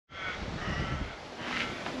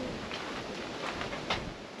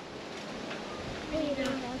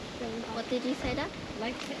did you say that?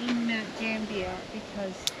 Lakes in Gambia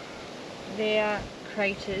because their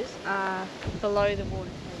craters are below the water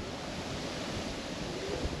table.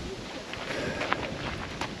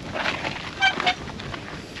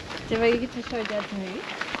 Do we get to show Dad to move?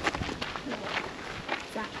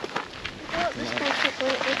 What's that? Oh, this one's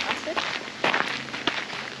chocolate with acid.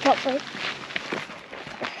 What, please?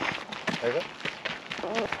 Over?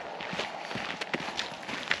 Oh.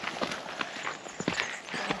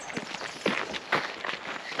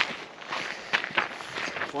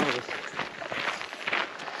 One of us.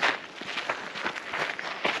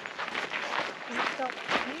 Stop.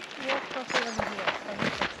 You walk across over here.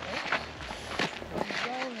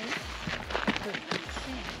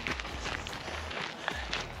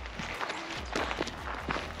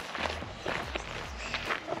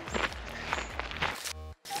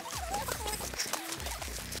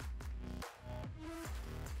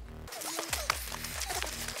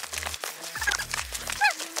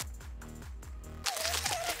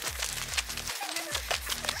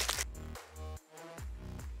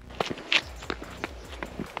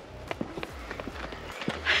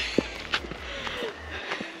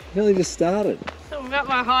 Really just started. So I've got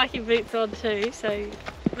my hiking boots on too, so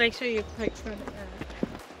make sure your coat's on it now.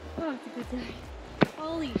 Oh, it's a good day.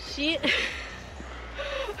 Holy shit.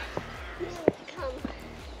 Come.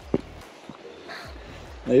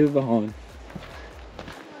 Leave it behind.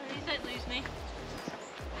 Please don't lose me.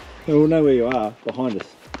 We'll know where you are, behind us.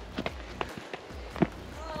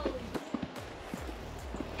 Holy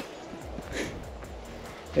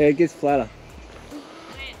Yeah, it gets flatter.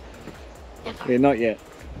 shit. Yeah, not yet.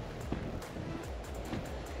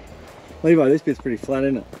 Levi, this bit's pretty flat,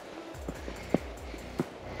 isn't it?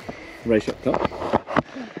 Race up top.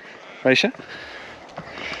 Racer.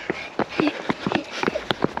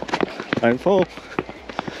 Don't fall.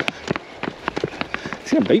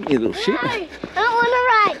 It's gonna beat me, little shit. No, I don't want to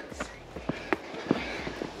race.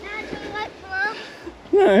 Dad, do you wait for us?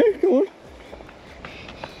 No, come on.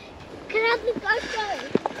 Can I have the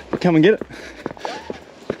GoPro? Come and get it.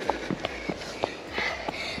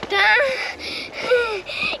 Dad,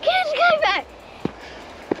 can I go back?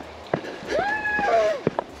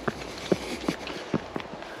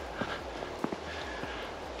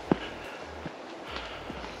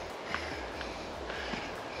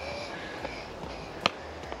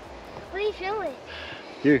 What are you filming?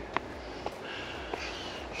 You.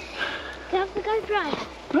 Can I have the GoPro?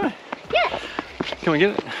 No. Yes. Come and get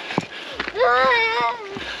it.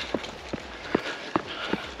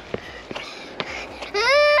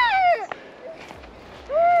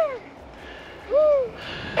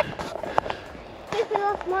 Pick it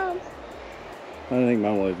off, Mum. I don't think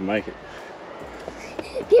Mum will even make it.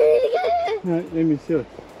 Give me the GoPro. No, let me see it.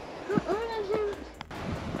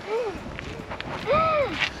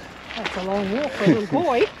 That's a long walk for a little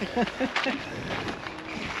boy.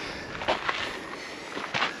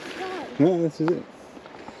 No, this is it.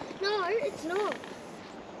 No, it's not.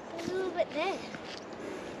 There's a little bit there.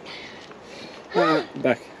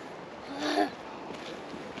 Back.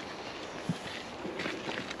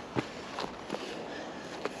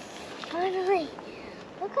 Finally.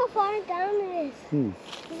 Look how far down it is. Hmm.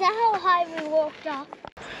 Is that how high we walked up?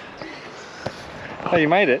 Oh, you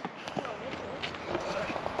made it?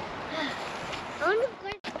 I'm not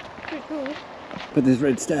going pretty cool. But there's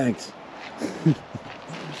red stags.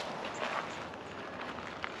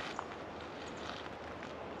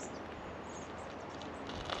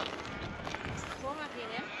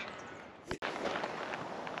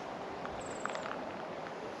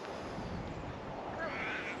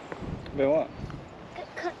 About what?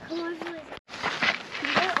 Come over with. Can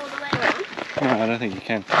you go all the way around? No, I don't think you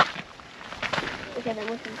can. Okay, then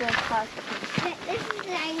we can go past the place. This is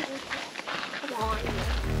the angle. Come on.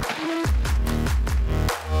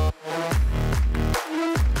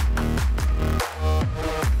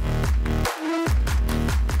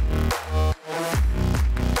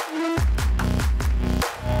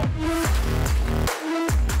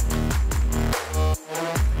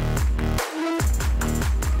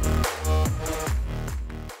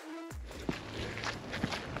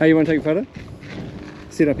 Hey, you want to take a photo?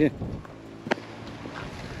 Sit up here.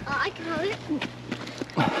 I can hold it.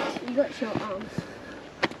 You got short arms.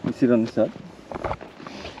 You sit on the side.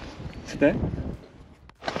 Sit there.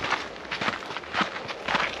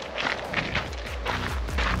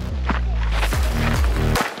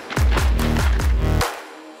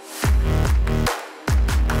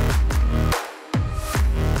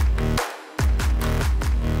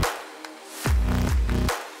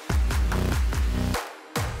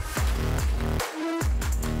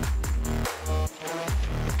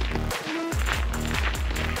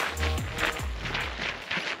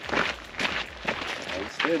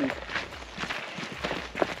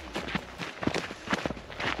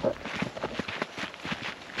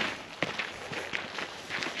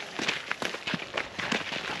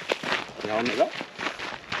 on it up.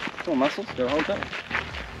 Come on, muscles, go hold that.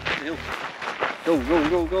 The hill. Go, go,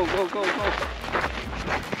 go, go, go, go, go.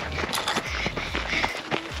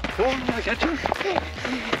 Come on, I catch you.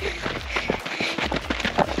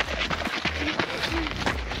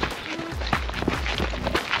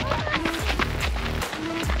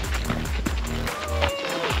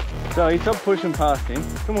 So you stop pushing past him.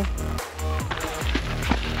 Come on.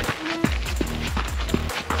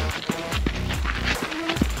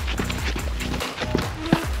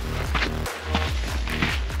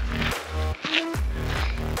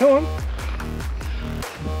 Come on.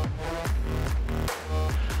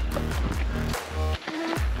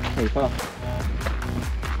 Hey, pal.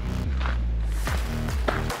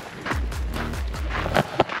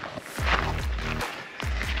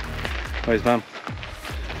 Where's Mum?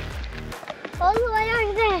 All the way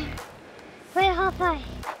over there. We're halfway.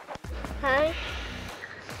 Huh?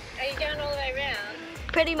 Are you going all the way around?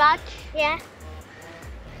 Pretty much, yeah.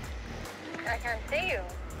 I can't see you.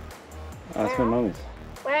 Oh, that's where Mum is.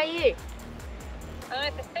 Where are you? I'm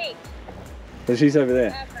at the feet. So she's over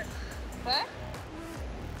there. What?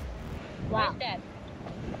 Wow. Where's Dad?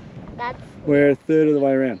 That's We're a third of the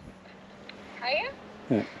way around. Are you?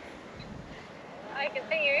 Yeah. I can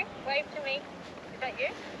see you. Wave to me. Is that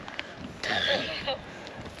you?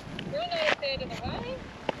 We're not a third of the way.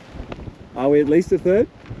 Are we at least a third?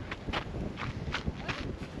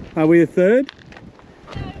 Are we a third?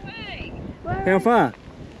 No way. How far?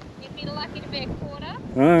 You'd be lucky to be a quarter.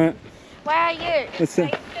 Alright. Where are you? Let's Are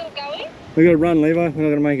you still going? we gotta run, Levi. We're not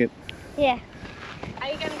gonna make it. Yeah. Are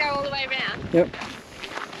you going to go all the way around? Yep.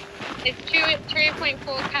 It's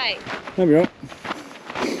 2.4k. That'll be right.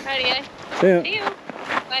 Rightio. See ya. See you.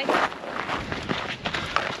 Bye.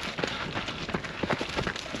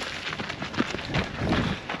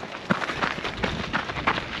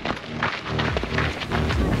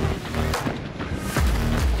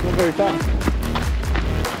 Not very fast.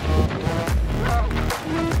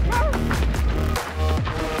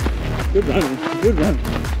 Good running. Good run.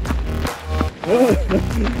 Oh.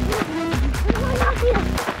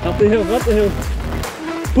 Up the hill, up the hill.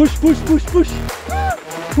 Push, push, push, push.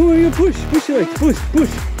 Oh, you push, push your legs, push,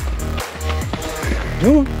 push.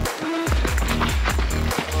 Come on.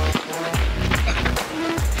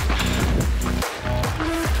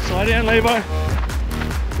 Slide down, Levi.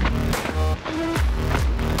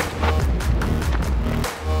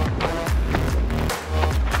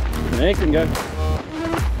 There you can go.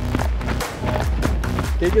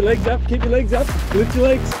 Keep your legs up, keep your legs up. Lift your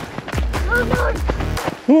legs. Come on.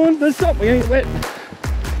 Come on, let's stop, we're gonna get wet.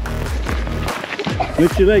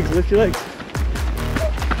 Lift your legs, lift your legs.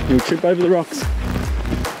 You'll trip over the rocks.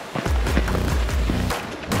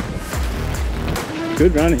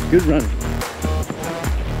 Good running, good running.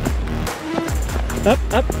 Up,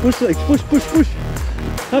 up, push legs, push, push, push.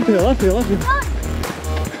 Uphill, uphill, uphill.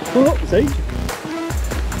 Oh, see?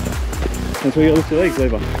 That's where you gotta lift your legs,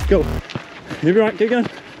 Levi. Go. You'll be right, keep going.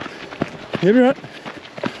 You'll be right.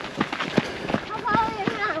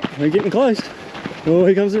 We're getting close. Oh,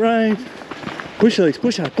 here comes the rain. Push your legs,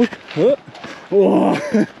 push hard, push. Oh. Oh.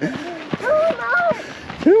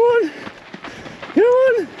 Come on. Come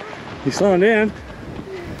on. You're slowing down.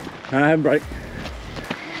 I have a break.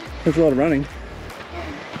 That's a lot of running.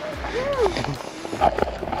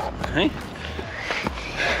 Hey?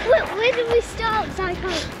 Where did we start, Psycho?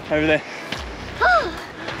 Over there.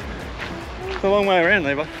 It's a long way around,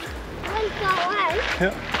 Levi. One far away.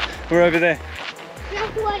 Yep. We're over there. You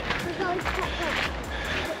have to wait for those to catch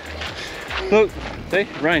up. Look, see?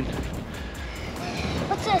 Rain.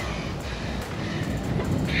 What's it?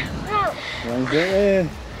 Wow. Rain's right there.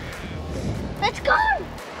 Let's go!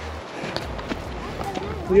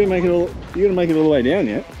 You gotta make it all the way down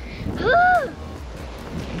yet.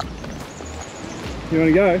 You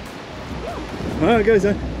wanna go? Alright, go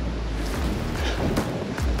son.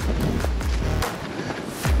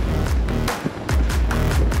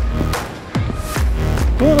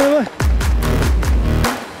 Come on, Levi.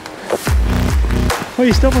 What are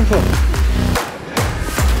you stopping for?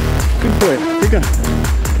 Good for you. Keep going.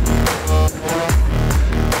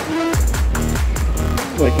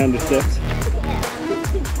 Like 100 steps.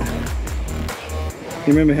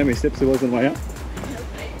 You remember how many steps there was on the way up?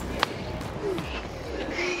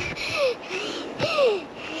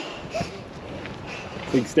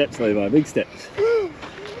 Big steps, Levi. Big steps.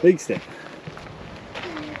 Big step.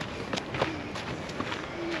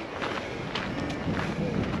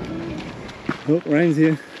 Oh, rain's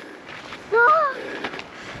here. Oh,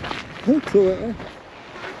 it's all that way.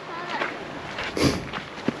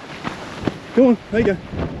 Come on, there you go.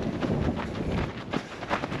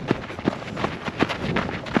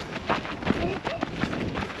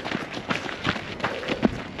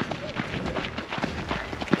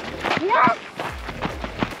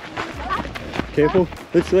 Careful.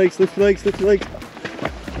 Lift your legs, lift your legs, lift your legs.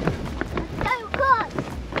 So close.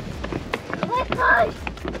 We're close.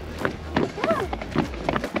 Go.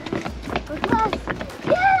 We're close.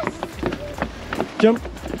 Yes. Jump.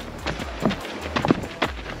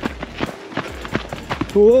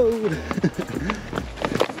 Whoa.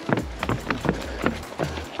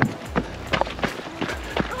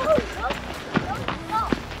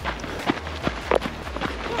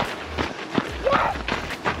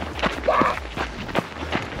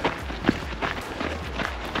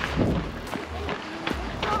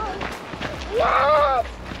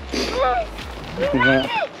 Right.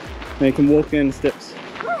 Now you can walk down the steps.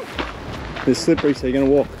 They're slippery, so you're going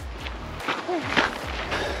to walk.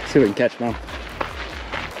 See if we can catch Mum.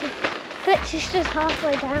 But she's just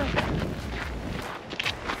halfway down.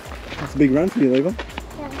 That's a big run for you, Levi.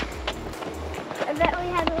 Yeah. I bet we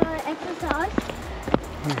had a lot of exercise.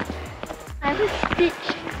 I have a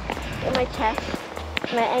stitch in my chest.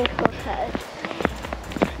 My ankle hurts.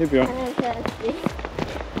 Here we And are. I'm thirsty.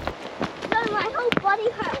 No, my whole body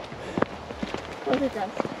hurts. What it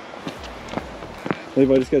does.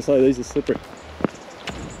 Levi, just go slow. These are slippery.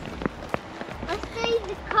 I see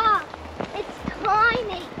the car. It's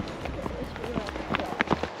tiny.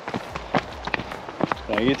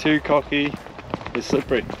 Don't get too cocky. It's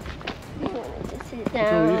slippery. I want to sit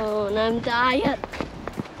down. I'm tired.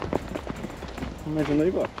 Imagine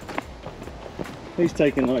Levi. He's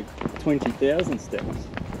taken like 20,000 steps.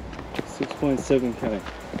 6.7k. I'm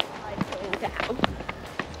going down.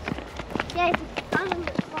 Yeah, it's fun.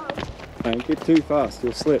 It's fun. Don't get too fast,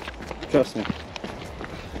 you'll slip. Trust me.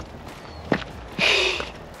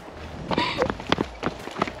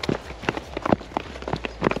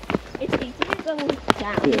 It's easier going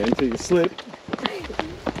down. Yeah, until you slip.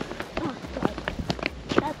 Oh god.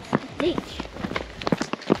 That's the beach.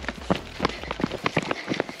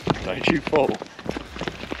 Don't you fall.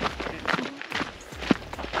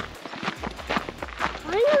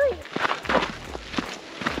 Finally.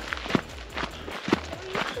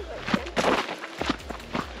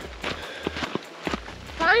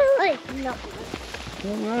 Finally. No. I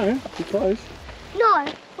don't know, you're close. No,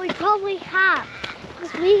 we probably have.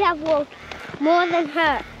 Because we have walked more than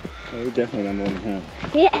her. Oh, we definitely done more than her.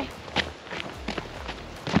 Yeah.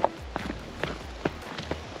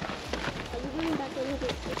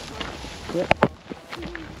 Yep.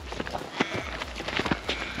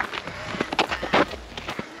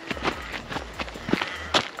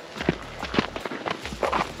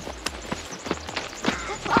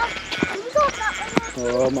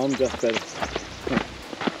 Oh, Mum just better.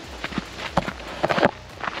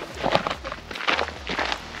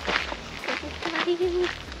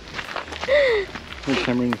 Put the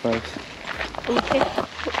camera in your face. Okay.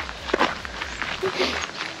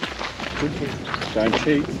 Don't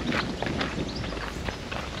cheat.